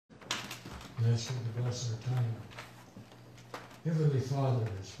and ask you to bless our time. Heavenly Father,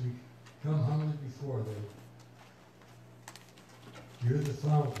 as we come humbly before Thee, You're the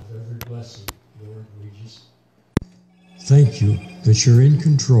fountain of every blessing, Lord. We just thank You that You're in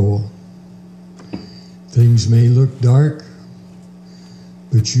control. Things may look dark,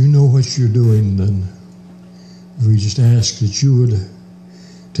 but You know what You're doing, and we just ask that You would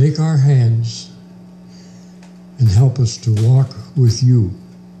take our hands and help us to walk with You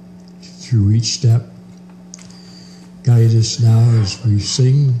through each step. Guide us now as we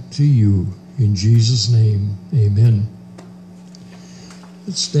sing to You. In Jesus' name, amen.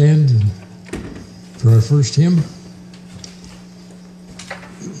 Let's stand for our first hymn.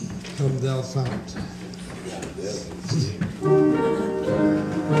 Come Thou Fount.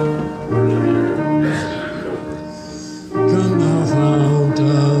 Come Thou Fount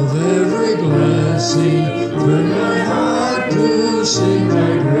of every blessing, turn my heart to sing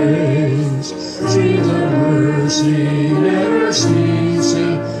Thy grace. Streams of mercy never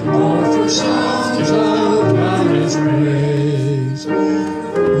ceasing, offer songs of boundless praise.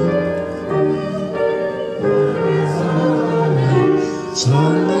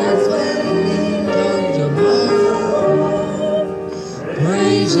 Sunlight flaming tongues above,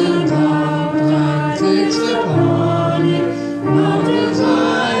 praise and pomp I'm fixed upon it, mountains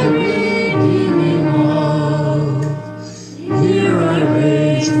Thy redeeming love. Here I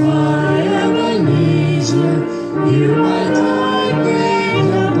raise my Ebenezer, here by Thy great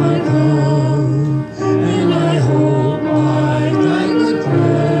help I come, and I hope by Thy good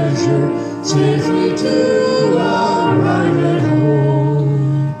pleasure safely to arrive at home.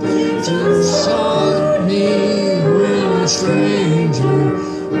 To sought me when a stranger,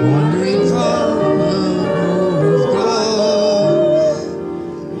 wandering from the road of God,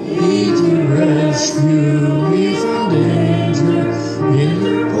 He to rescue me from danger,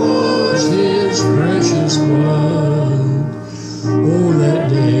 interposed His precious blood. Oh, that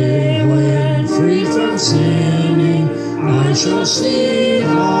day when, freed from sinning, I shall see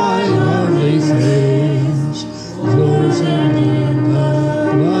Thy lovely face, clothed in the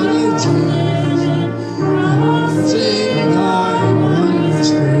blood of Jesus, sing Thy wondrous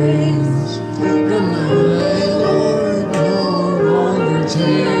praise. Come now, Lord, no longer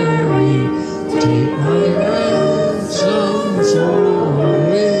tarry, take my ransom soul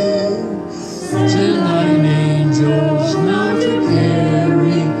away. Send Thine angels now to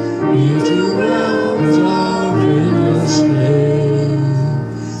carry me to realms of endless day.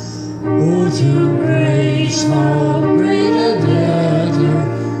 Oh, to grace, how great a debtor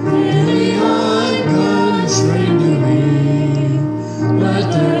daily I'm constrained to be. Let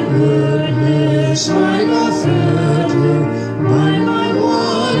that goodness like a fetter bind my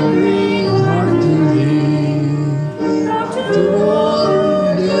wandering heart to Thee. To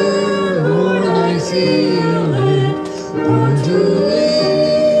wander, Lord, I feel it, born to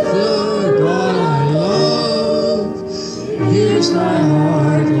leave the God I love. Here's Thy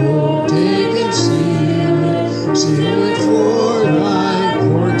heart, oh, take and seal it for Thy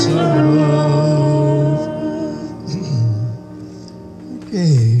courts above.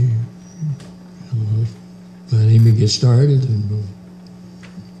 Okay, let Amy get started, and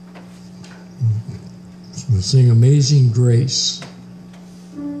we'll sing Amazing Grace.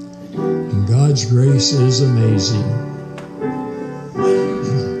 And God's grace is amazing.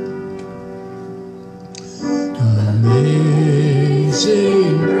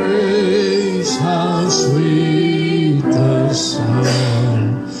 Amazing grace, how sweet the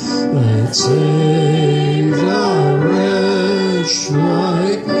sound that saved a wretch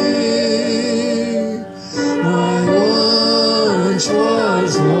like me. I once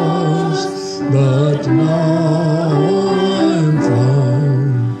was lost, but now I'm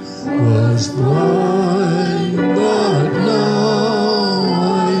found, was blind, but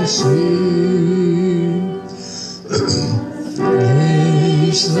now I see.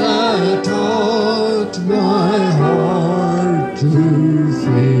 Grace that taught my heart to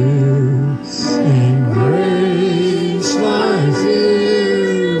fear, and grace my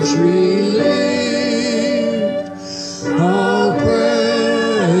fears relieved. How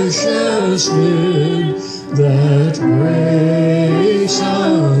precious did that grace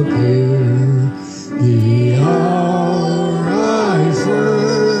appear the hour I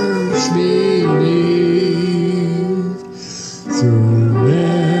first believed. Through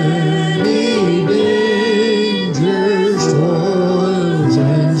many dangers, toils,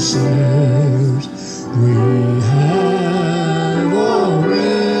 and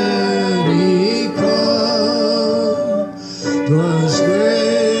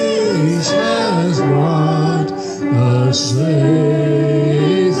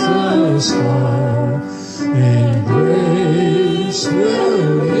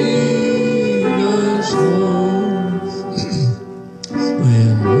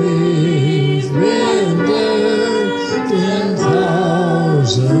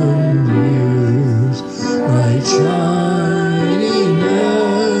thousand years, bright shining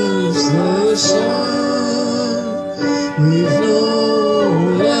as the sun. We've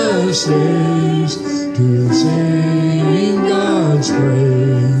no less days to sing God's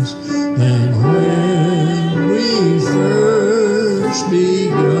praise than when we first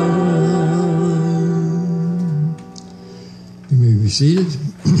begun. You may be seated.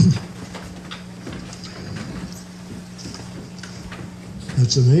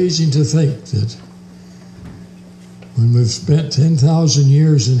 It's amazing to think that when we've spent 10,000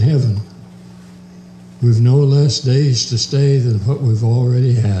 years in heaven, we've no less days to stay than what we've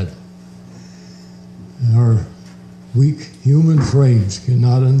already had. Our weak human frames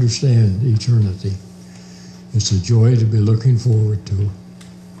cannot understand eternity. It's a joy to be looking forward to.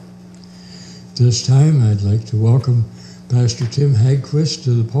 This time, I'd like to welcome Pastor Tim Hagquist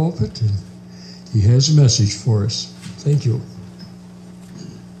to the pulpit, and he has a message for us. Thank you.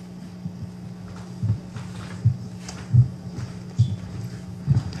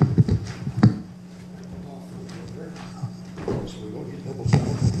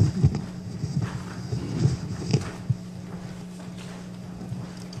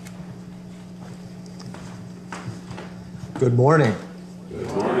 Good morning. Good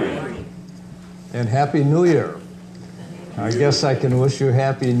morning. And Happy New Year. I guess I can wish you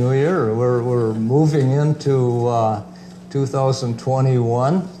Happy New Year. We're moving into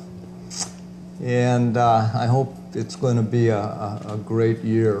 2021, and I hope it's going to be a great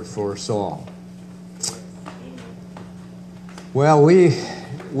year for us all. Well, we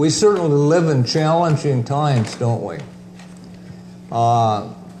certainly live in challenging times, don't we?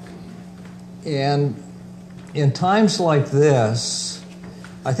 And in times like this,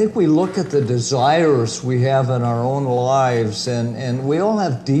 I think we look at the desires we have in our own lives, and we all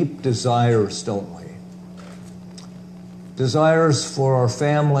have deep desires, don't we? Desires for our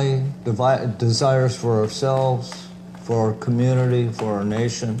family, desires for ourselves, for our community, for our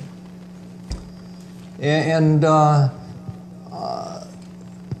nation. And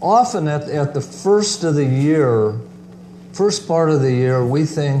often at the first part of the year, we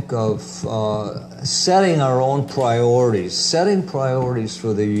think of setting our own priorities, setting priorities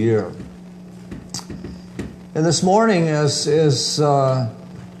for the year. And this morning, as I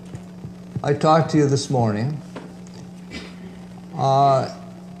talked to you this morning, I'd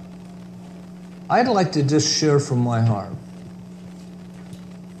like to just share from my heart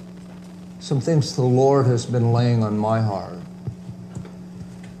some things the Lord has been laying on my heart.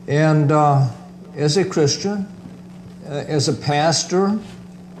 And as a Christian, as a pastor,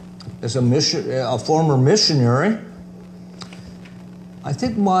 as a former missionary, I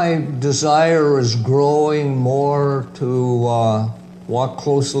think my desire is growing more to walk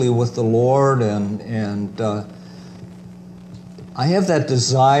closely with the Lord, and I have that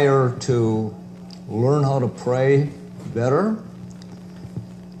desire to learn how to pray better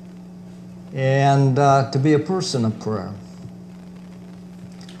and to be a person of prayer.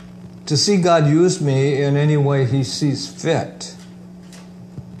 To see God use me in any way He sees fit.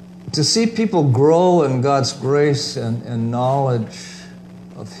 To see people grow in God's grace and knowledge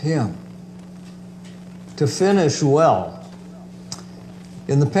of Him. To finish well.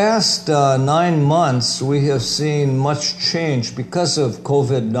 In the past 9 months, we have seen much change because of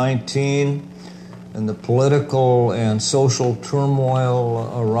COVID-19 and the political and social turmoil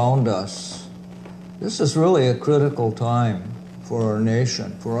around us. This is really a critical time for our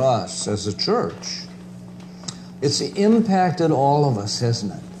nation, for us as a church. It's impacted all of us,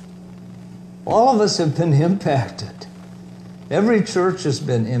 hasn't it? All of us have been impacted. Every church has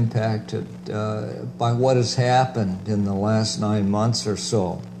been impacted by what has happened in the last 9 months or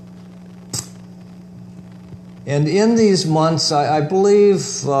so. And in these months, I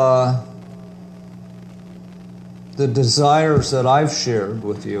believe the desires that I've shared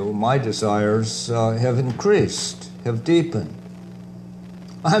with you, my desires, have increased, have deepened.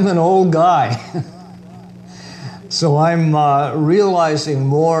 I'm an old guy. So I'm realizing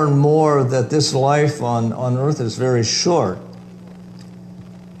more and more that this life on earth is very short.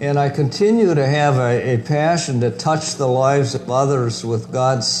 And I continue to have a passion to touch the lives of others with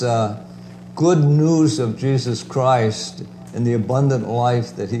God's good news of Jesus Christ and the abundant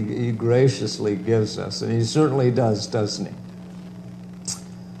life that He graciously gives us. And He certainly does, doesn't He?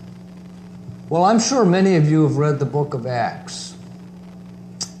 Well, I'm sure many of you have read the book of Acts.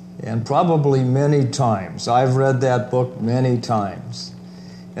 And probably many times. I've read that book many times.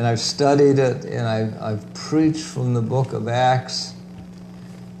 And I've studied it, and I've preached from the book of Acts.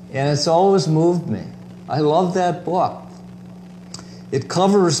 And it's always moved me. I love that book. It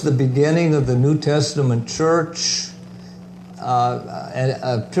covers the beginning of the New Testament church.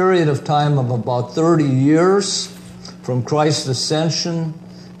 a period of time of about 30 years from Christ's ascension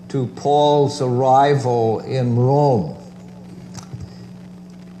to Paul's arrival in Rome.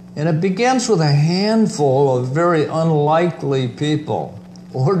 And it begins with a handful of very unlikely people,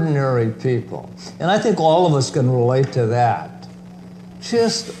 ordinary people. And I think all of us can relate to that.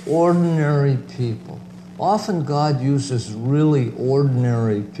 Just ordinary people. Often God uses really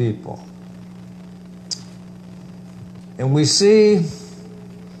ordinary people. And we see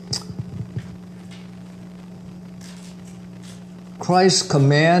Christ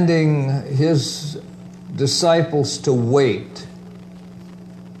commanding his disciples to wait.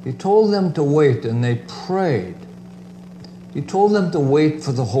 He told them to wait, and they prayed. He told them to wait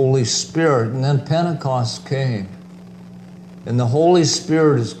for the Holy Spirit, and then Pentecost came. And the Holy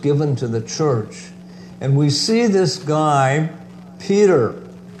Spirit is given to the church. And we see this guy, Peter,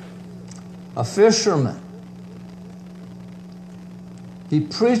 a fisherman. He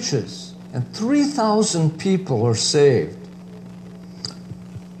preaches, and 3,000 people are saved.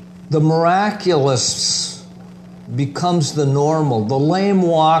 The miraculous becomes the normal. The lame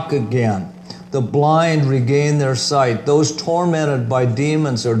walk again. The blind regain their sight. Those tormented by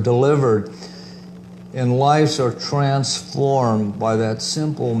demons are delivered. And lives are transformed by that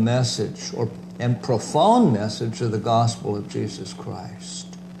simple message and profound message of the gospel of Jesus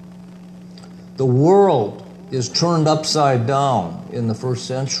Christ. The world is turned upside down in the first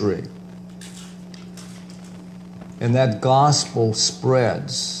century. And that gospel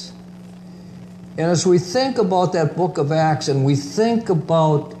spreads. And as we think about that book of Acts and we think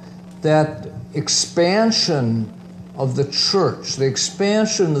about that expansion of the church, the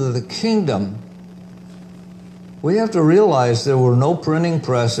expansion of the kingdom, we have to realize there were no printing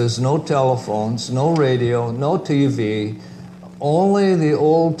presses, no telephones, no radio, no TV, only the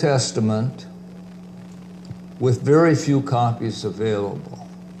Old Testament with very few copies available.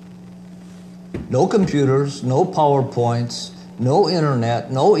 No computers, no PowerPoints, no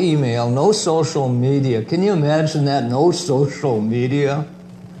internet, no email, no social media. Can you imagine that? No social media?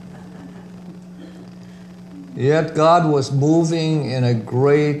 Yet God was moving in a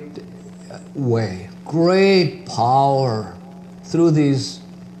great way, great power through these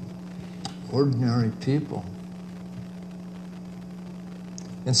ordinary people.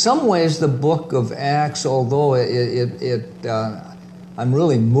 In some ways, the book of Acts, although I'm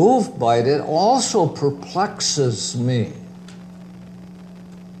really moved by it, it also perplexes me.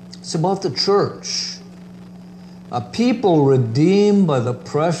 It's about the church, a people redeemed by the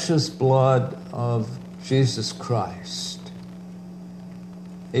precious blood of Jesus Christ,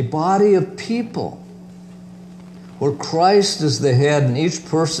 a body of people where Christ is the head and each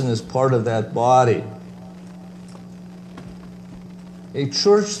person is part of that body, a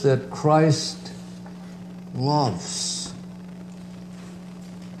church that Christ loves.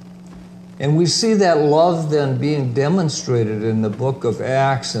 And we see that love then being demonstrated in the book of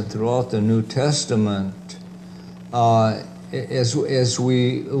Acts and throughout the New Testament as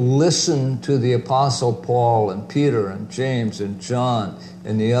we listen to the Apostle Paul and Peter and James and John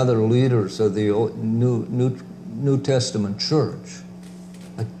and the other leaders of the New Testament church.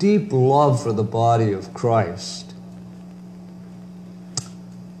 A deep love for the body of Christ.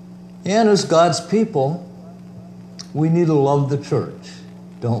 And as God's people, we need to love the church,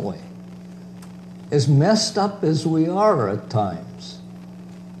 don't we? As messed up as we are at times,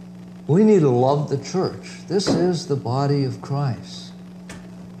 we need to love the church. This is the body of Christ,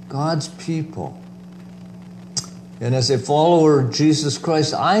 God's people. And as a follower of Jesus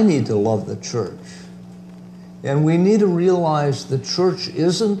Christ, I need to love the church. And we need to realize the church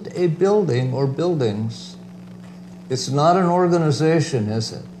isn't a building or buildings. It's not an organization,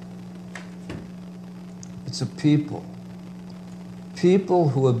 is it? It's a people. People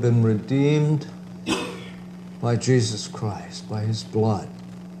who have been redeemed by Jesus Christ, by his blood.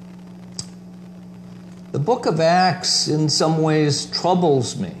 The book of Acts in some ways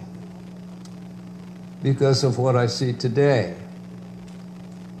troubles me because of what I see today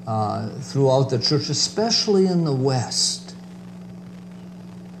throughout the church, especially in the West,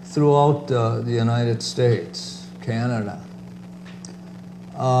 throughout the United States, Canada.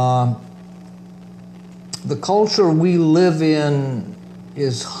 The culture we live in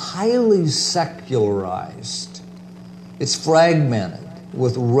is highly secularized. It's fragmented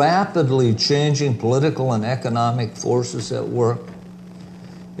with rapidly changing political and economic forces at work.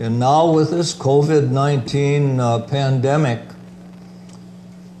 And now with this COVID-19 pandemic,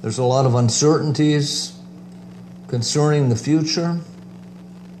 there's a lot of uncertainties concerning the future.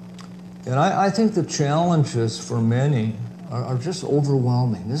 And I think the challenges for many are just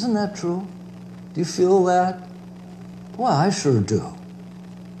overwhelming. Isn't that true? Do you feel that? Well, I sure do.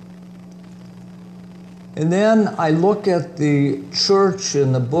 And then I look at the church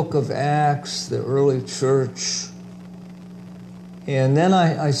in the book of Acts, the early church, and then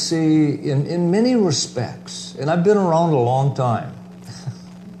I see in many respects, and I've been around a long time,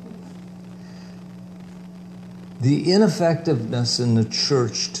 the ineffectiveness in the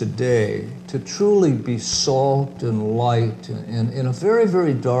church today to truly be salt and light in a very,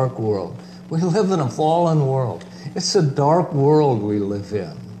 very dark world. We live in a fallen world. It's a dark world we live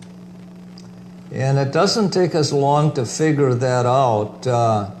in. And it doesn't take us long to figure that out,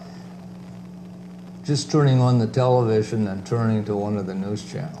 just turning on the television and turning to one of the news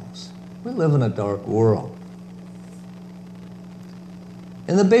channels. We live in a dark world.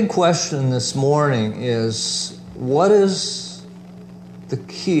 And the big question this morning is, what is the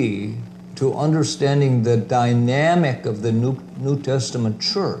key to understanding the dynamic of the New Testament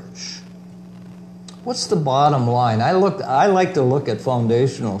church? What's the bottom line? I like to look at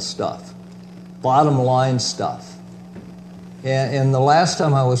foundational stuff, bottom line stuff. And the last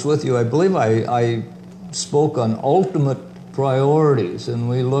time I was with you, I believe I spoke on ultimate priorities, and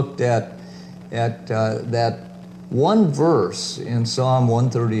we looked at that one verse in Psalm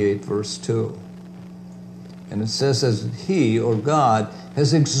 138, verse 2. And it says, as he, or God,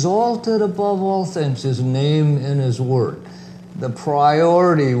 has exalted above all things his name and his word. The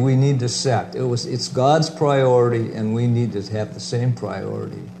priority we need to set. It's God's priority, and we need to have the same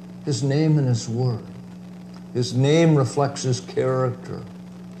priority. His name and his word. His name reflects his character.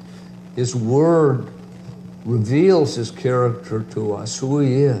 His word reveals his character to us, who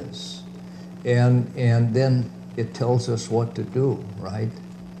he is. And then it tells us what to do, right?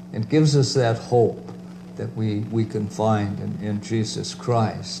 It gives us that hope that we can find in Jesus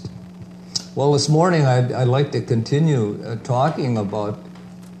Christ. Well, this morning I'd like to continue talking about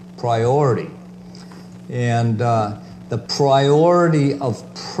priority and the priority of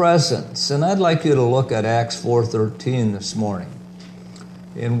presence. And I'd like you to look at Acts 4:13 this morning.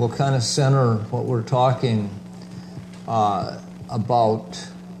 And we'll kind of center what we're talking about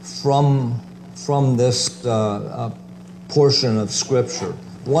from this portion of Scripture.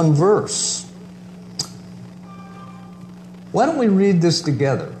 One verse. Why don't we read this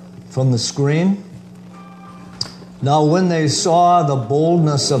together from the screen? Now when they saw the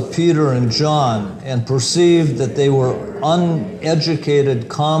boldness of Peter and John and perceived that they were uneducated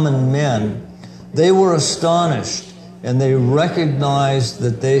common men, they were astonished, and they recognized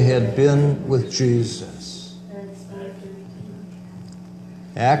that they had been with Jesus.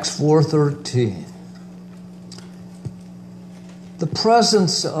 Acts 4:13. The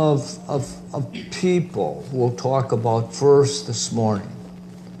presence of people we'll talk about first this morning.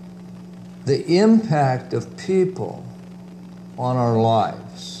 The impact of people on our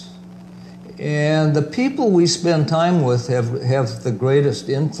lives. And the people we spend time with have the greatest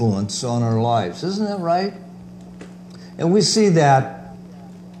influence on our lives. Isn't that right? And we see that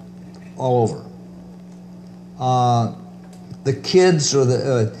all over. The kids or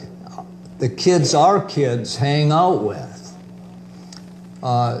the kids our kids hang out with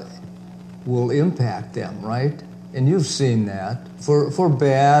will impact them, right? And you've seen that for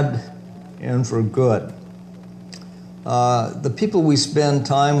bad and for good. The people we spend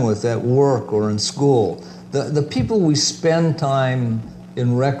time with at work or in school, the people we spend time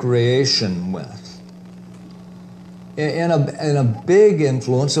in recreation with. And a big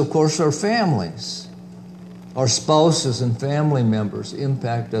influence, of course, are families. Our spouses and family members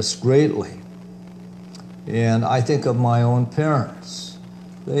impact us greatly. And I think of my own parents.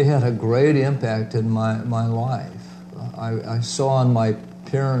 They had a great impact in my life. I saw in my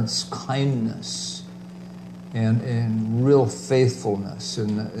parents' kindness and real faithfulness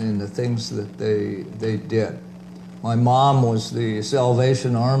in the things that they did. My mom was the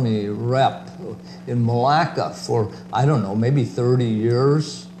Salvation Army rep in Malacca for, I don't know, maybe 30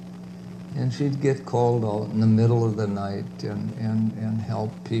 years. And she'd get called out in the middle of the night and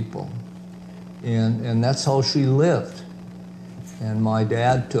help people. And that's how she lived. And my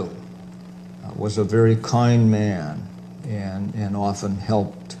dad, too, was a very kind man and often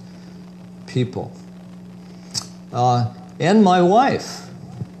helped people. And my wife.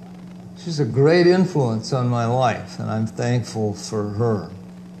 She's a great influence on my life, and I'm thankful for her.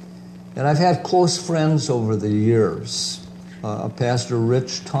 And I've had close friends over the years. Pastor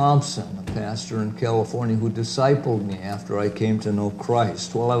Rich Thompson, a pastor in California who discipled me after I came to know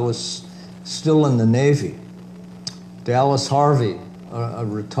Christ while I was still in the Navy. Dallas Harvey, a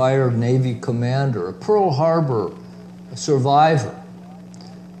retired Navy commander, a Pearl Harbor survivor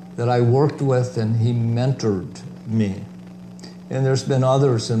that I worked with, and he mentored me. and there's been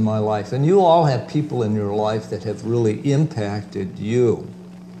others in my life. And you all have people in your life that have really impacted you.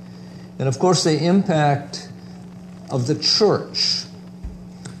 And of course, the impact of the church.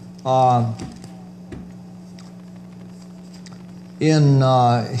 In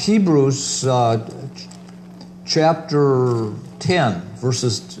Hebrews chapter 10,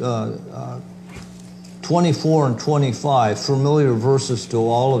 verses 24 and 25, familiar verses to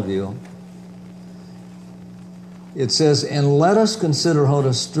all of you, it says, "And let us consider how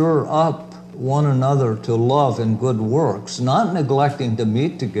to stir up one another to love and good works, not neglecting to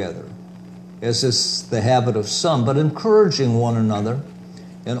meet together, as is the habit of some, but encouraging one another,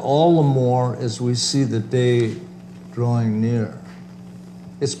 and all the more as we see the day drawing near."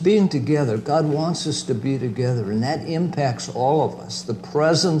 It's being together. God wants us to be together, and that impacts all of us. The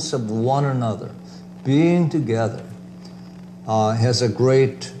presence of one another, being together, has a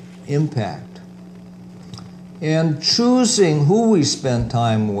great impact. And choosing who we spend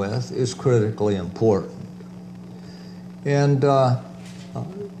time with is critically important. And the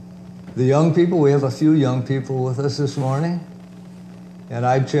young people, we have a few young people with us this morning, and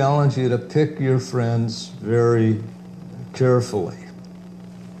I challenge you to pick your friends very carefully.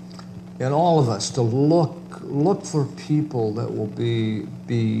 And all of us to look for people that will be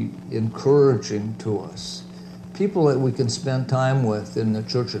encouraging to us, people that we can spend time with in the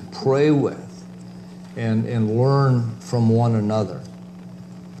church and pray with and learn from one another.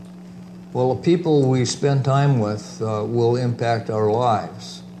 Well, the people we spend time with will impact our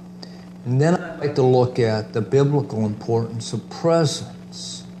lives. And then I'd like to look at the biblical importance of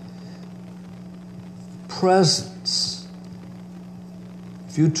presence. Presence.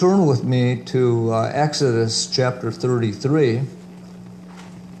 If you turn with me to Exodus chapter 33,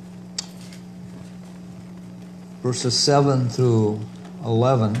 verses 7 through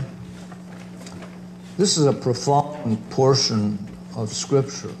 11, this is a profound portion of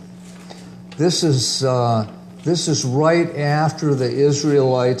Scripture. This is right after the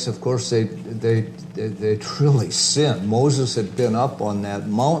Israelites, of course, they really sinned. Moses had been up on that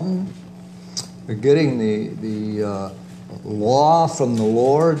mountain, getting the law from the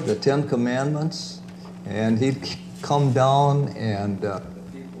Lord, the 10 Commandments, and he'd come down, and the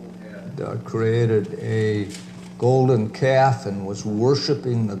people had created a golden calf and was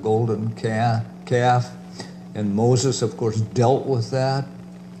worshiping the golden calf, and Moses, of course, dealt with that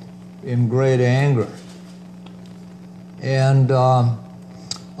in great anger. And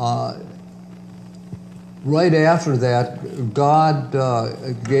right after that, God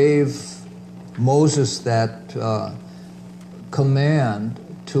gave Moses that command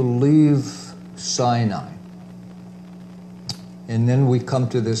to leave Sinai. And then we come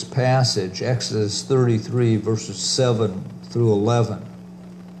to this passage, Exodus 33, verses 7 through 11.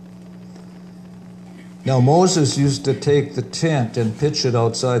 Now Moses used to take the tent and pitch it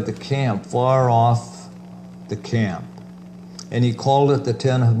outside the camp, far off the camp. And he called it the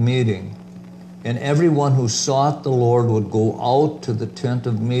tent of meeting. And everyone who sought the Lord would go out to the tent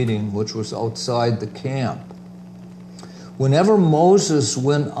of meeting, which was outside the camp. Whenever Moses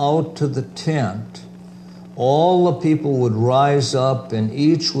went out to the tent, all the people would rise up, and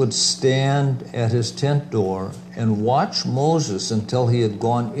each would stand at his tent door and watch Moses until he had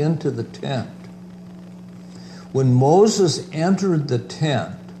gone into the tent. When Moses entered the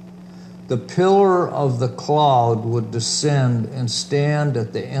tent, the pillar of the cloud would descend and stand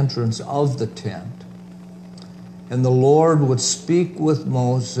at the entrance of the tent. And the Lord would speak with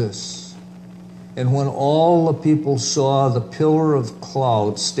Moses. And when all the people saw the pillar of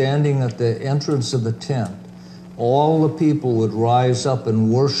cloud standing at the entrance of the tent, all the people would rise up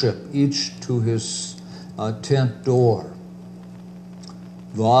and worship, each to his tent door.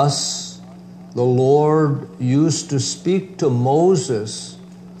 Thus, the Lord used to speak to Moses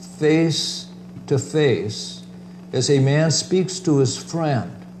face to face, as a man speaks to his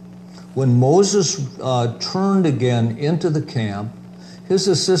friend. When Moses turned again into the camp, his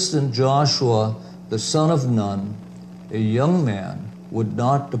assistant Joshua, the son of Nun, a young man, would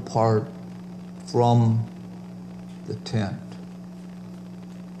not depart from the tent.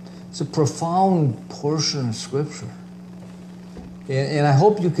 It's a profound portion of Scripture. And I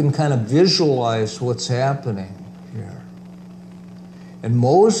hope you can kind of visualize what's happening here. And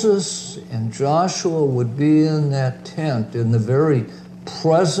Moses and Joshua would be in that tent in the very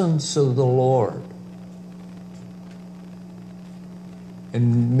presence of the Lord.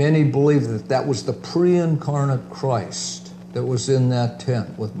 And many believe that that was the pre-incarnate Christ that was in that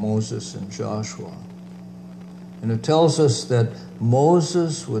tent with Moses and Joshua. And it tells us that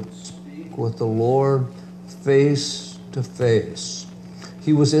Moses would speak with the Lord face to face.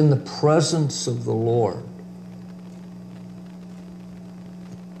 He was in the presence of the Lord.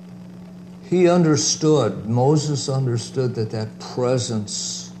 he understood, Moses understood that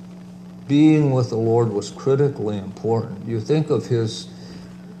presence, being with the Lord, was critically important. You think of his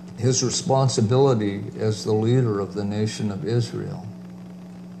responsibility as the leader of the nation of Israel.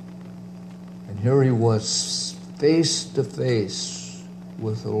 And here he was face to face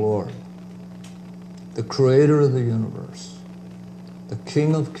with the Lord, the creator of the universe, the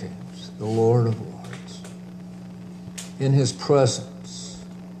King of kings, the Lord of lords, in his presence.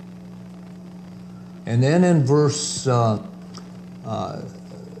 And then in verse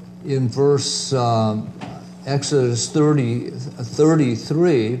Exodus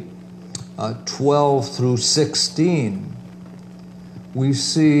 33, 12 through 16, we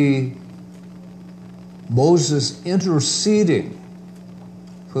see Moses interceding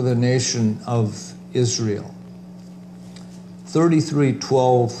for the nation of Israel. 33,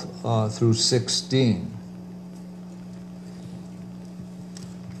 12 through 16.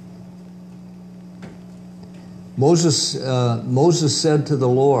 Moses said to the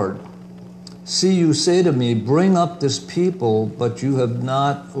Lord, "See, you say to me, bring up this people, but you have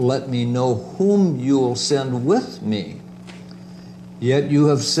not let me know whom you will send with me. Yet you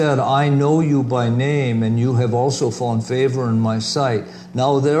have said, I know you by name, and you have also found favor in my sight.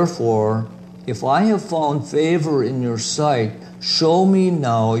 Now therefore, if I have found favor in your sight, show me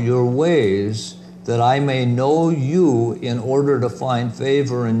now your ways, that I may know you in order to find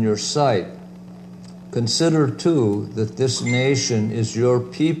favor in your sight. Consider too that this nation is your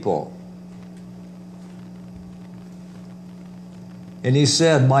people." And he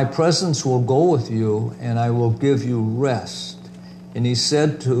said, "My presence will go with you, and I will give you rest." And he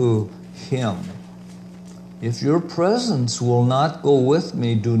said to him, "If your presence will not go with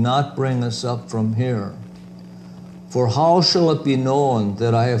me, do not bring us up from here. For how shall it be known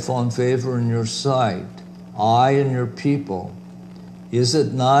that I have found favor in your sight, I and your people? Is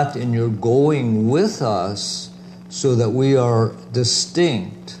it not in your going with us, so that we are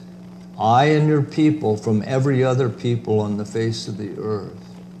distinct, I and your people, from every other people on the face of the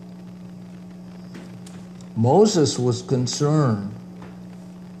earth?" Moses was concerned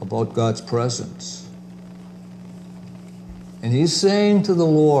about God's presence. And he's saying to the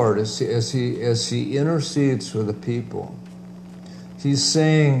Lord, as he intercedes for the people, he's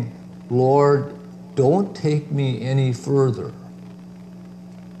saying, "Lord, don't take me any further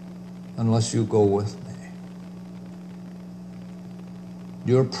unless you go with me.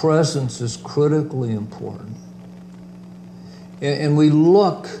 Your presence is critically important." And we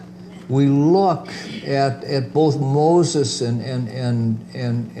look at both Moses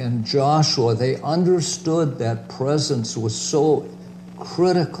and Joshua. They understood that presence was so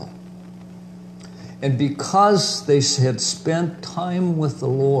critical. And because they had spent time with the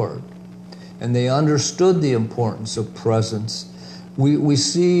Lord and they understood the importance of presence, we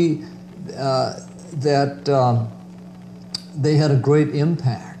see that they had a great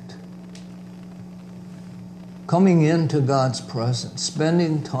impact. Coming into God's presence,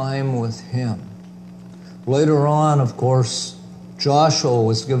 spending time with Him. Later on, of course, Joshua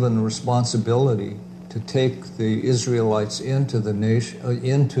was given the responsibility to take the Israelites into the nation,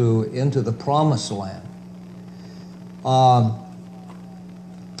 into the Promised Land.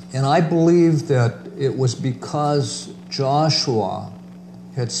 And I believe that it was because Joshua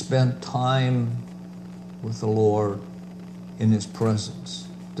had spent time with the Lord in His presence.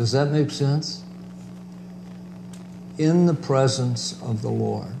 Does that make sense? In the presence of the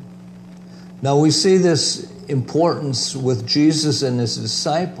Lord. Now we see this importance with Jesus and His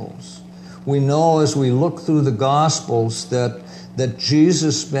disciples. We know as we look through the Gospels that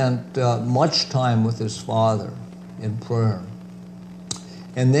Jesus spent much time with His Father in prayer.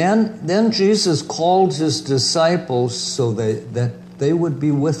 And then Jesus called His disciples so that they would be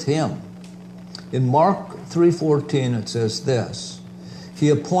with Him. In Mark 3:14 it says this, He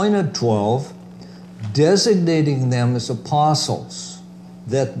appointed 12, designating them as apostles,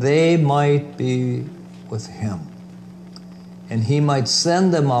 that they might be with Him, and He might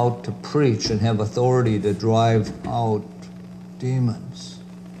send them out to preach and have authority to drive out demons.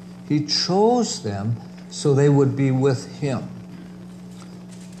 He chose them so they would be with Him.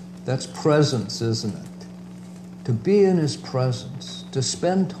 That's presence, isn't it? To be in His presence, to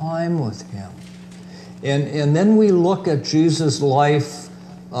spend time with Him. And then we look at Jesus' life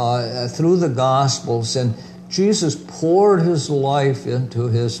through the Gospels, and Jesus poured His life into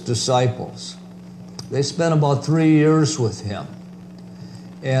His disciples. They spent about 3 years with Him.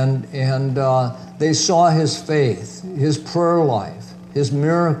 And they saw His faith, His prayer life, His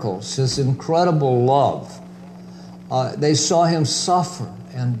miracles, His incredible love. They saw Him suffer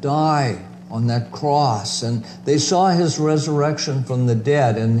and die on that cross, and they saw his resurrection from the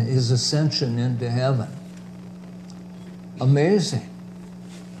dead and his ascension into heaven. Amazing.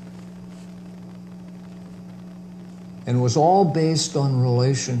 And it was all based on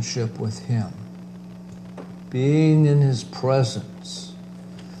relationship with him, being in his presence.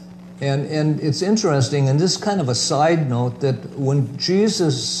 And it's interesting, and this is kind of a side note, that when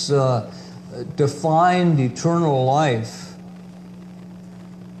Jesus defined eternal life,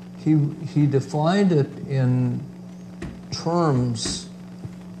 he defined it in terms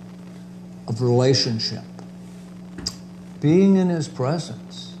of relationship, being in his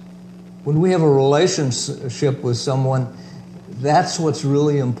presence. When we have a relationship with someone, that's what's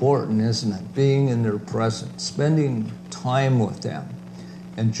really important, isn't it? Being in their presence, spending time with them.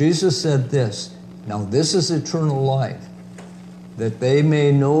 And Jesus said this, "Now this is eternal life, that they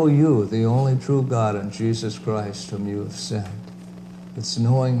may know you, the only true God, and Jesus Christ, whom you have sent." It's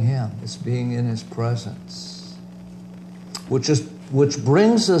knowing him. It's being in his presence. Which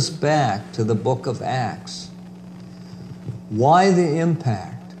brings us back to the book of Acts. Why the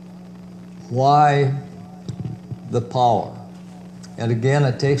impact? Why the power? And again,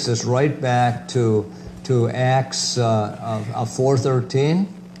 it takes us right back to Acts 4:13.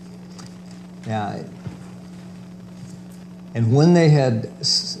 Yeah. And when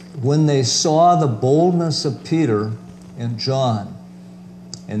they saw the boldness of Peter and John,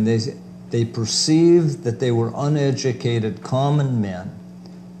 and they perceived that they were uneducated common men,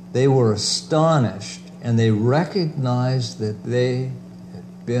 they were astonished, and they recognized that they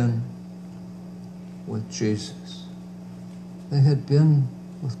had been with Jesus. They had been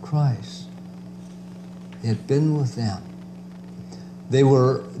with Christ. They had been with them. They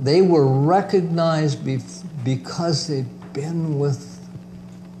were recognized because they'd been with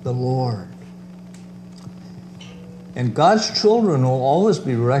the Lord. And God's children will always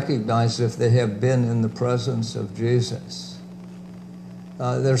be recognized if they have been in the presence of Jesus.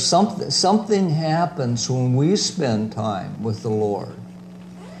 There's something happens when we spend time with the Lord.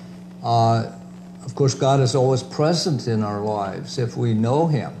 Of course, God is always present in our lives if we know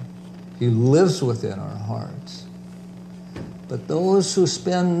him. He lives within our hearts. But those who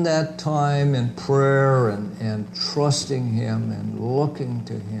spend that time in prayer and trusting him and looking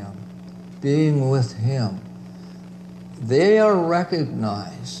to him, being with him, they are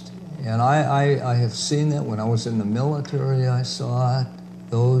recognized. And I have seen that when I was in the military. I saw it.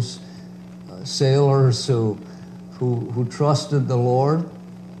 Those sailors who trusted the Lord,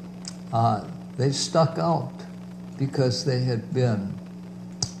 they stuck out because they had been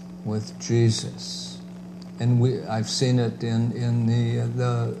with Jesus. And I've seen it in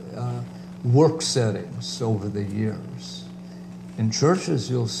the work settings over the years. In churches,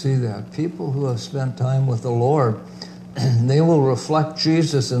 you'll see that. People who have spent time with the Lord, they will reflect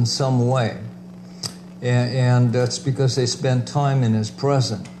Jesus in some way. And that's because they spend time in his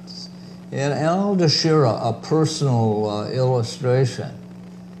presence. And I'll just share a personal illustration.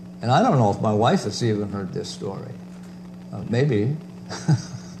 And I don't know if my wife has even heard this story. Maybe.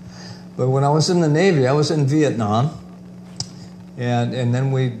 But when I was in the Navy, I was in Vietnam. And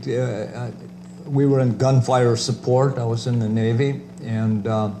then we were in gunfire support. I was in the Navy. And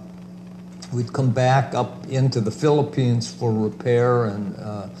we'd come back up into the Philippines for repair and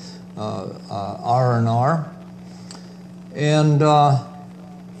R&R. And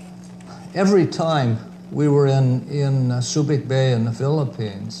every time we were in Subic Bay in the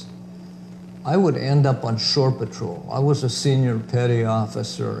Philippines, I would end up on shore patrol. I was a senior petty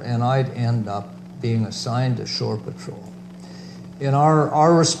officer, and I'd end up being assigned to shore patrol. And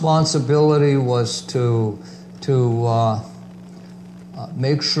our responsibility was to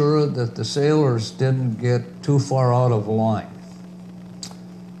make sure that the sailors didn't get too far out of line.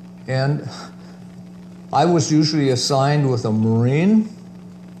 And I was usually assigned with a Marine,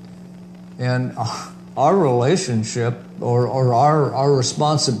 and our relationship or our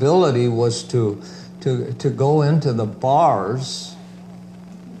responsibility was to go into the bars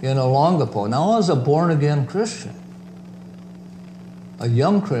in Olongapo. Now I was a born-again Christian, a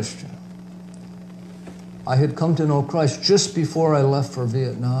young Christian. I had come to know Christ just before I left for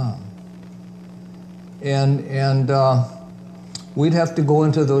Vietnam. And we'd have to go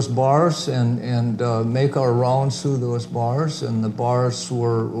into those bars and make our rounds through those bars. And the bars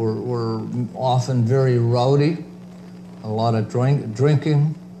were often very rowdy, a lot of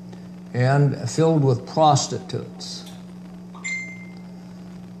drinking, and filled with prostitutes.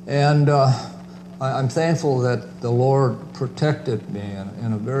 And I'm thankful that the Lord protected me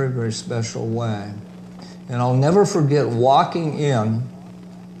in a very, very special way. And I'll never forget walking in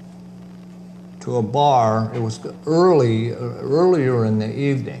to a bar. It was earlier in the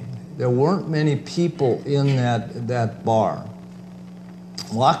evening, There weren't many people in that bar.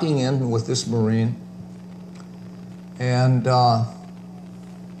 Walking in with this Marine, and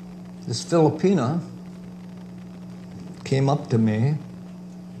this Filipina came up to me,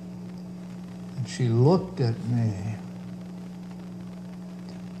 and she looked at me,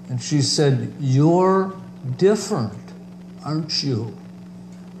 and she said, "You're different, aren't you?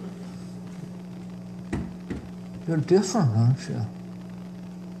 You're different, aren't you?"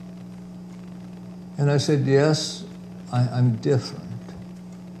 And I said, "Yes, I'm different,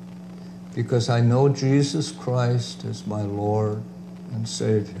 because I know Jesus Christ as my Lord and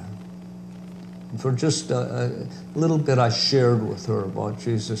Savior." And for just a little bit, I shared with her about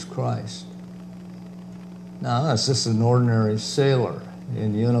Jesus Christ. Now, that's just an ordinary sailor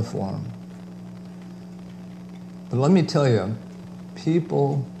in uniform. But let me tell you,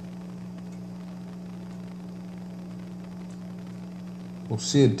 people will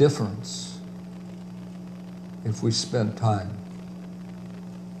see a difference if we spend time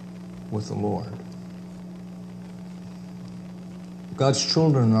with the Lord. God's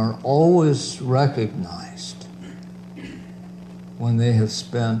children are always recognized when they have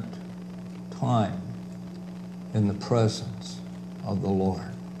spent time in the presence of the Lord.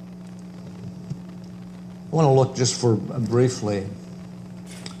 I want to look just for briefly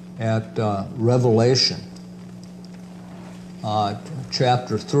at Revelation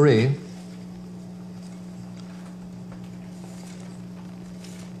chapter 3.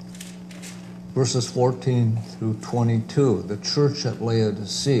 Verses 14 through 22, the church at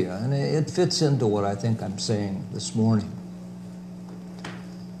Laodicea. And it fits into what I think I'm saying this morning.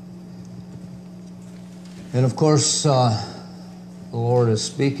 And of course, the Lord is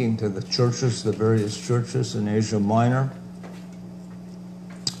speaking to the churches, the various churches in Asia Minor.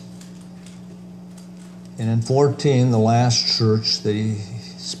 And in 14, the last church that he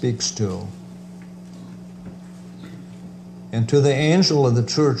speaks to, "And to the angel of the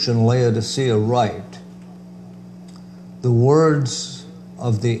church in Laodicea write, the words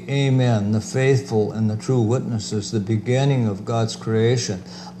of the Amen, the faithful and the true witnesses, the beginning of God's creation.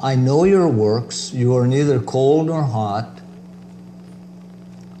 I know your works, you are neither cold nor hot.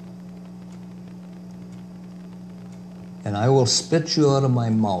 And I will spit you out of my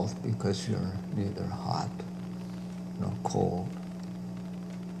mouth because you're neither hot nor cold.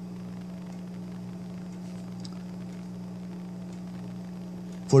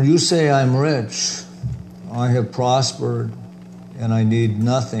 For you say, I'm rich, I have prospered, and I need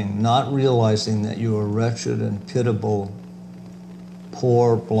nothing, not realizing that you are wretched and pitiable,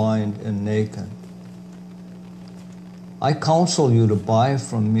 poor, blind, and naked. I counsel you to buy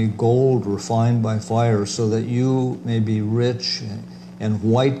from me gold refined by fire, so that you may be rich, and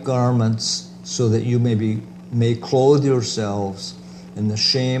white garments, so that you may clothe yourselves, and the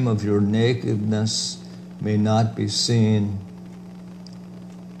shame of your nakedness may not be seen,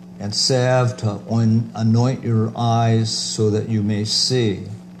 and salve to anoint your eyes so that you may see.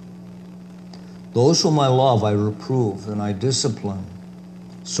 Those whom I love I reprove and I discipline.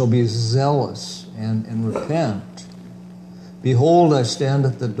 So be zealous and repent. Behold, I stand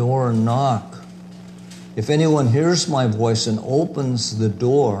at the door and knock. If anyone hears my voice and opens the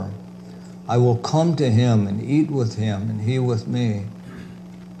door, I will come to him and eat with him and he with me.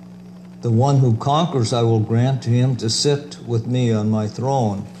 The one who conquers I will grant to him to sit with me on my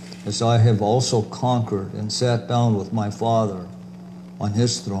throne, as I have also conquered and sat down with my Father on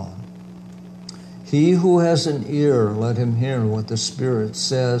his throne. He who has an ear, let him hear what the Spirit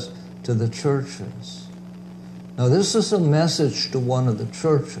says to the churches. Now this is a message to one of the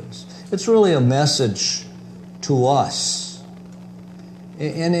churches. It's really a message to us.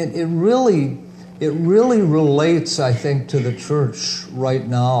 And it really relates, I think, to the church right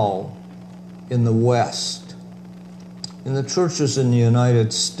now in the West. In the churches in the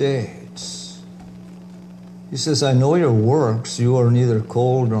United States. He says, I know your works, you are neither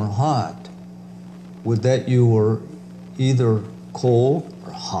cold nor hot. Would that you were either cold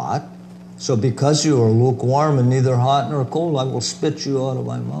or hot. So because you are lukewarm and neither hot nor cold, I will spit you out of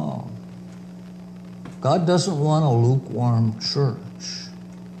my mouth. God doesn't want a lukewarm church.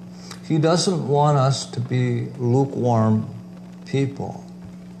 He doesn't want us to be lukewarm people.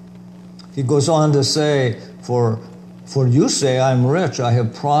 He goes on to say, For you say, I'm rich, I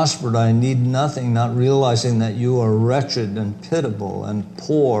have prospered, I need nothing, not realizing that you are wretched and pitiable and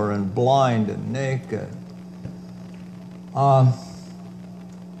poor and blind and naked. That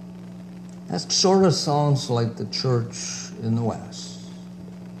sort of sounds like the church in the West.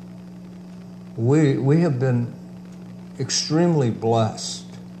 We have been extremely blessed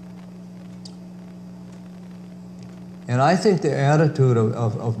And I think the attitude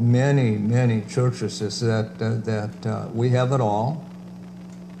of many, many churches is that we have it all,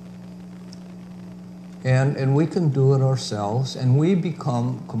 and we can do it ourselves, and we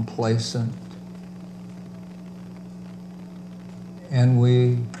become complacent, and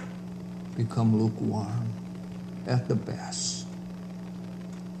we become lukewarm at the best.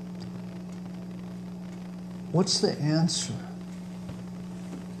 What's the answer?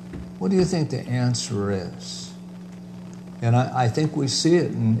 What do you think the answer is? And I think we see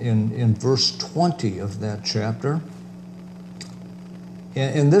it in verse 20 of that chapter.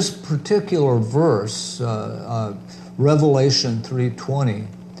 In this particular verse, Revelation 3:20,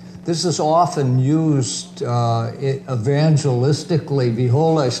 this is often used evangelistically.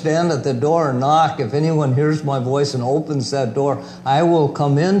 Behold, I stand at the door and knock. If anyone hears my voice and opens that door, I will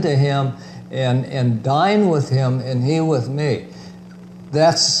come into him and dine with him and he with me.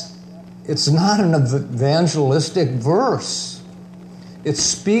 It's not an evangelistic verse. It's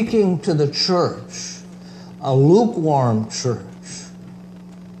speaking to the church, a lukewarm church.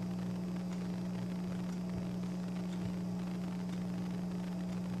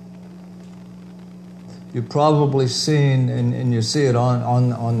 You've probably seen, and you see it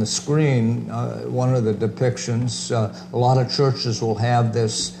on the screen, one of the depictions. A lot of churches will have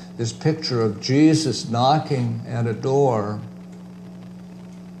this picture of Jesus knocking at a door.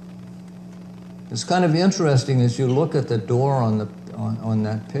 It's kind of interesting as you look at the door on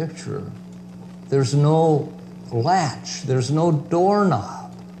that picture. There's no latch. There's no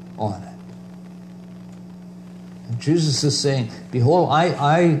doorknob on it. And Jesus is saying, behold,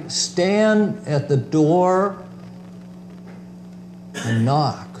 I stand at the door and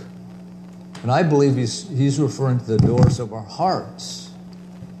knock. And I believe he's referring to the doors of our hearts.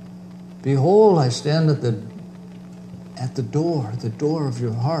 Behold, I stand at the door of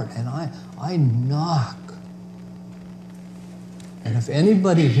your heart, and I knock. And if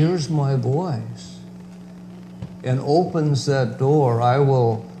anybody hears my voice and opens that door, I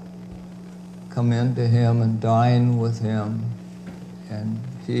will come into him and dine with him, and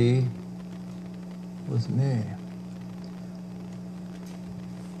he with me.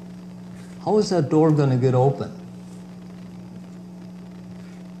 How is that door going to get open?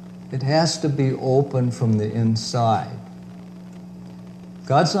 It has to be open from the inside.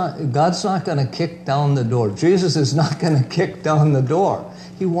 God's not going to kick down the door. Jesus is not going to kick down the door.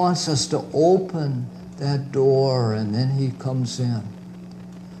 He wants us to open that door, and then he comes in.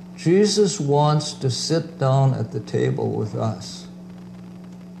 Jesus wants to sit down at the table with us.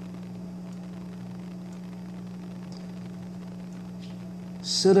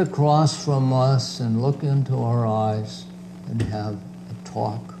 Sit across from us and look into our eyes and have a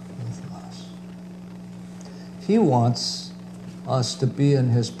talk with us. He wants us to be in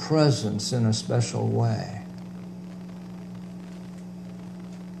his presence in a special way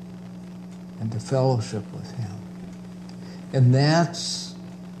and to fellowship with him. And that's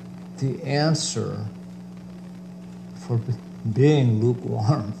the answer for being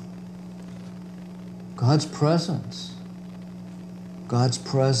lukewarm. God's presence. God's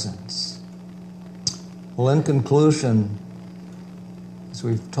presence. Well, in conclusion, as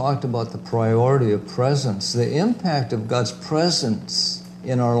we've talked about the priority of presence, the impact of God's presence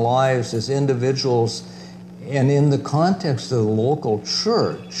in our lives as individuals and in the context of the local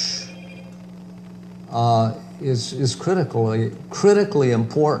church is critically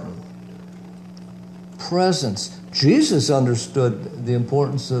important. Presence. Jesus understood the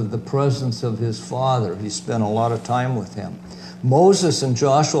importance of the presence of his Father. He spent a lot of time with him. Moses and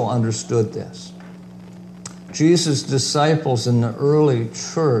Joshua understood this. Jesus' disciples in the early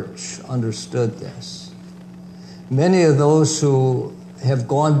church understood this. Many of those who have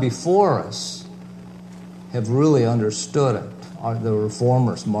gone before us have really understood it. The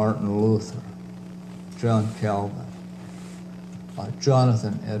reformers, Martin Luther, John Calvin,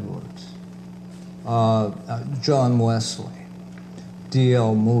 Jonathan Edwards, John Wesley,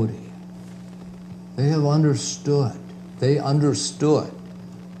 D.L. Moody. They have understood. They understood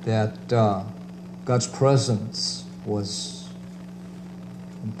that God's presence was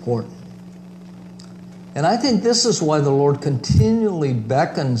important. And I think this is why the Lord continually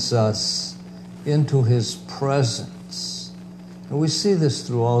beckons us into his presence. And we see this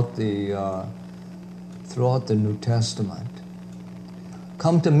throughout the New Testament.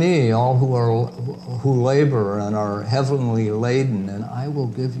 Come to me, all who labor and are heavily laden, and I will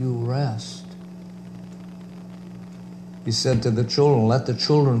give you rest. He said to the children, let the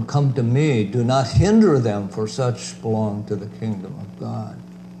children come to me. Do not hinder them, for such belong to the kingdom of God.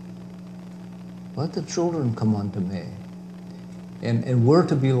 Let the children come unto me. And we're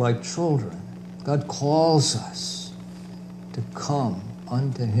to be like children. God calls us. to come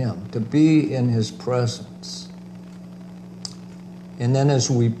unto him, to be in his presence. And then as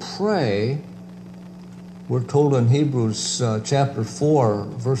we pray, we're told in Hebrews chapter 4,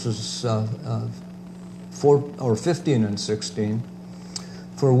 verses 15 and 16,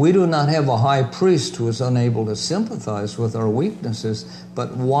 "For we do not have a high priest who is unable to sympathize with our weaknesses,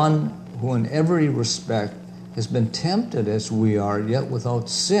 but one who in every respect has been tempted as we are, yet without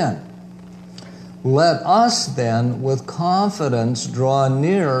sin. Let us then with confidence draw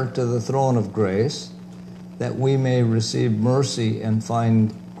near to the throne of grace, that we may receive mercy and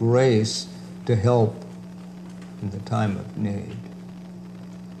find grace to help in the time of need."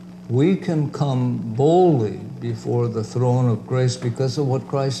 We can come boldly before the throne of grace because of what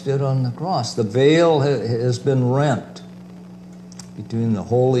Christ did on the cross. The veil has been rent between the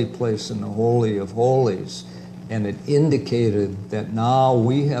holy place and the Holy of Holies, and it indicated that now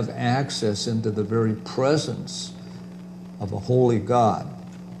we have access into the very presence of a holy God.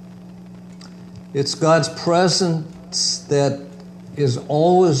 It's God's presence that is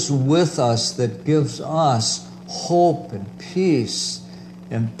always with us that gives us hope and peace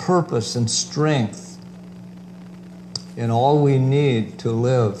and purpose and strength and all we need to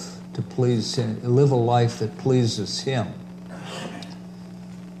live a life that pleases him.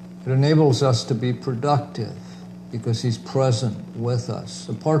 It enables us to be productive because he's present with us.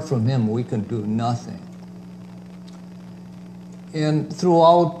 Apart from him, we can do nothing. And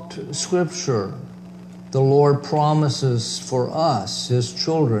throughout Scripture, the Lord promises for us, his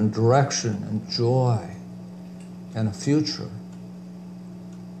children, direction and joy and a future.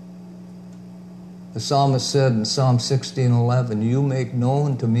 The psalmist said in Psalm 16:11, "You make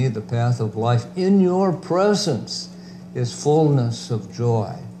known to me the path of life. In your presence is fullness of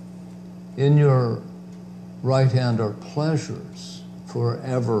joy. In your right hand are pleasures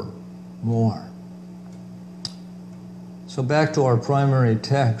forevermore." So back to our primary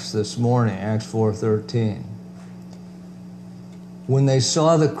text this morning, Acts 4:13. When they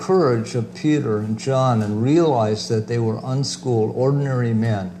saw the courage of Peter and John and realized that they were unschooled, ordinary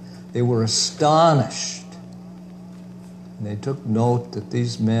men, they were astonished. And they took note that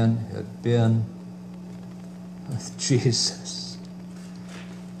these men had been with Jesus.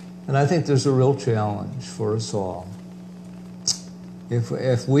 And I think there's a real challenge for us all.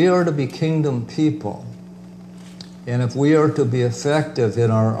 If we are to be kingdom people, and if we are to be effective in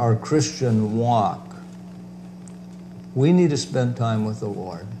our Christian walk, we need to spend time with the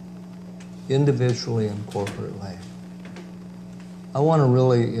Lord, individually and corporately. I want to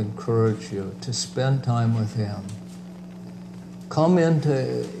really encourage you to spend time with him. Come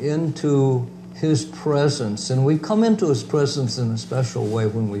into his presence, and we come into his presence in a special way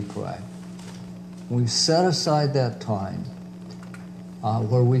when we pray. We set aside that time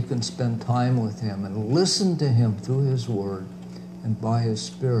where we can spend time with him and listen to him through his word and by his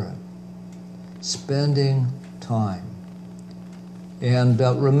Spirit. Spending time. And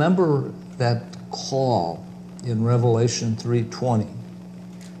remember that call in Revelation 3:20,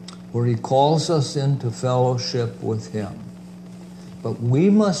 where he calls us into fellowship with him. But we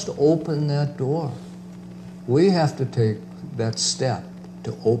must open that door. We have to take that step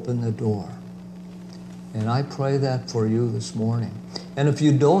to open the door. And I pray that for you this morning. And if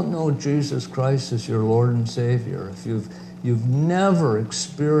you don't know Jesus Christ as your Lord and Savior, if you've never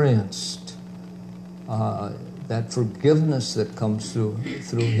experienced that forgiveness that comes through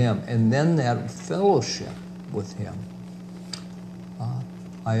him, and then that fellowship with him,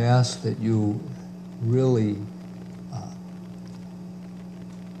 I ask that you really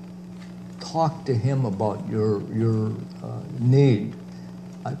talk to him about your need.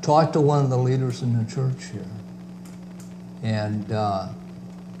 I talked to one of the leaders in the church here, and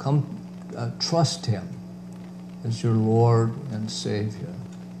come trust him as your Lord and Savior.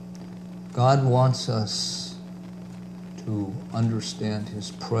 God wants us to understand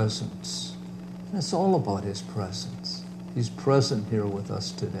his presence. And it's all about his presence. He's present here with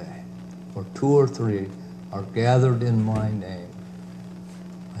us today. Where two or three are gathered in my name,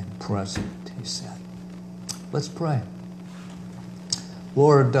 I'm present, he said. Let's pray.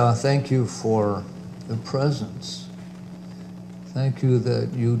 Lord, thank you for the presence. Thank you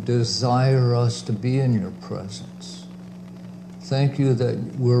that you desire us to be in your presence. Thank you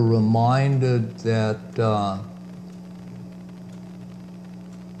that we're reminded that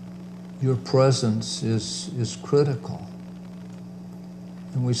your presence is critical.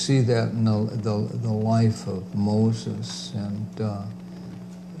 And we see that in the life of Moses and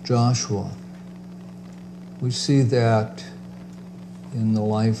Joshua. We see that in the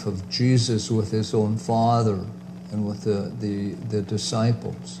life of Jesus with his own Father and with the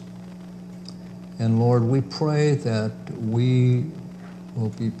disciples. And Lord, we pray that we will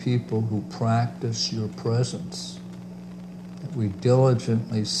be people who practice your presence, that we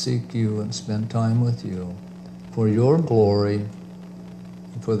diligently seek you and spend time with you for your glory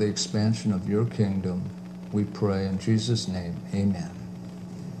and for the expansion of your kingdom. We pray in Jesus' name, amen.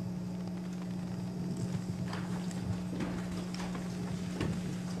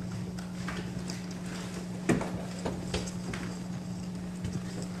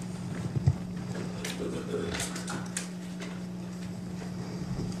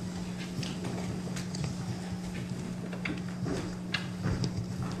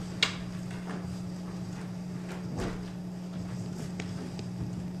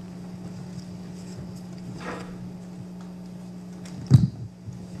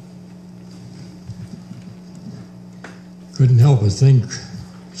 Couldn't help but think,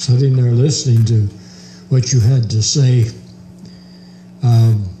 sitting there listening to what you had to say.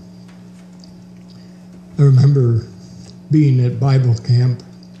 I remember being at Bible camp,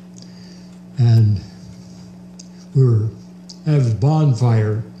 and we were having a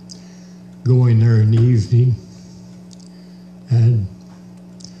bonfire going there in the evening, and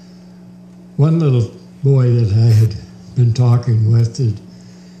one little boy that I had been talking with, it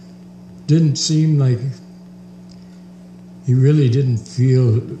didn't seem like he really didn't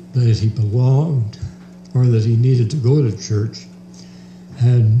feel that he belonged or that he needed to go to church.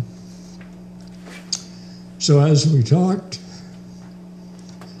 And so as we talked,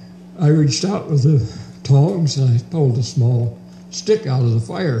 I reached out with the tongs and I pulled a small stick out of the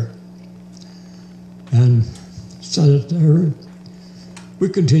fire and set it there. We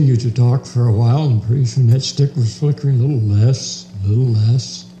continued to talk for a while, and pretty soon that stick was flickering a little less,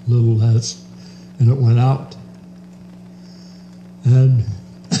 and it went out. And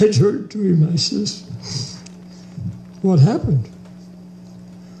I turned to him and I says, "What happened?"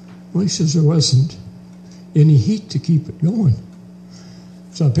 Well, he says, "There wasn't any heat to keep it going."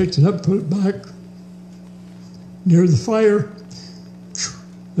 So I picked it up, put it back near the fire.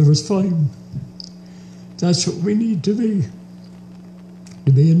 There was flame. That's what we need to be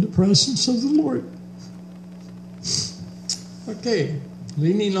in the presence of the Lord. Okay.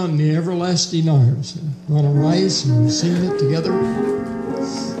 Leaning on the everlasting arms. Want to rise and sing it together?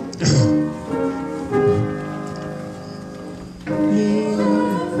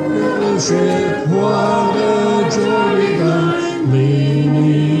 Fellowship, what a joy we got,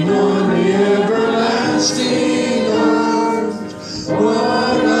 leaning on the everlasting arms.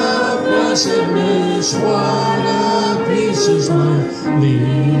 What a blessedness, what a peace is mine,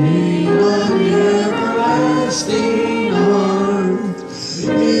 leaning on the everlasting arms.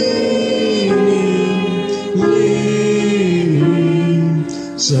 Leaning,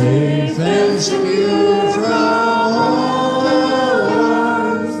 safe and secure from all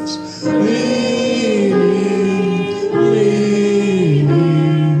harms.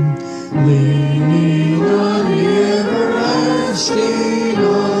 Leaning on the everlasting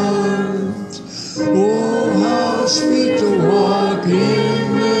arms. Oh, how sweet to walk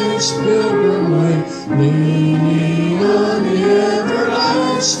in this pilgrim way, leaning on the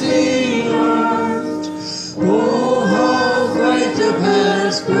everlasting arms. Oh, how bright the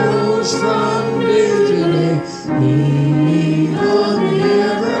path goes from day to day, leaning on the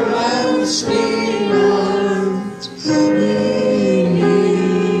everlasting arms.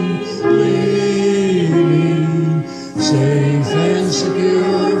 Leaning, safe and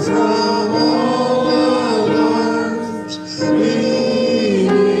secure from all alarms.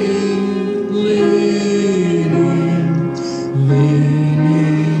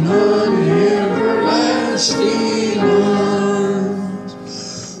 Leaning on the everlasting arms.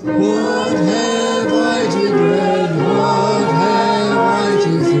 What have I to dread? What have I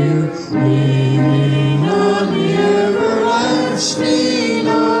to fear? Leaning on the everlasting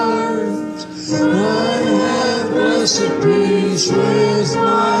arms. I have blessed peace with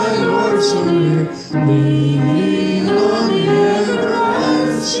my Lord so near, leaning on the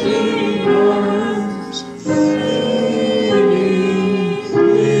everlasting arms.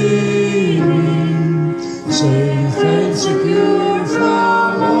 Safe and secure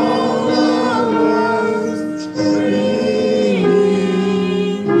from all alarms.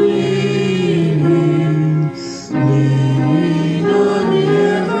 Leaning on the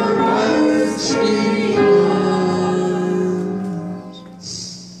everlasting arms.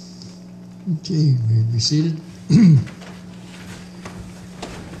 Okay, may we be seated.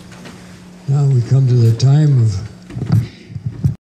 Now we come to the time of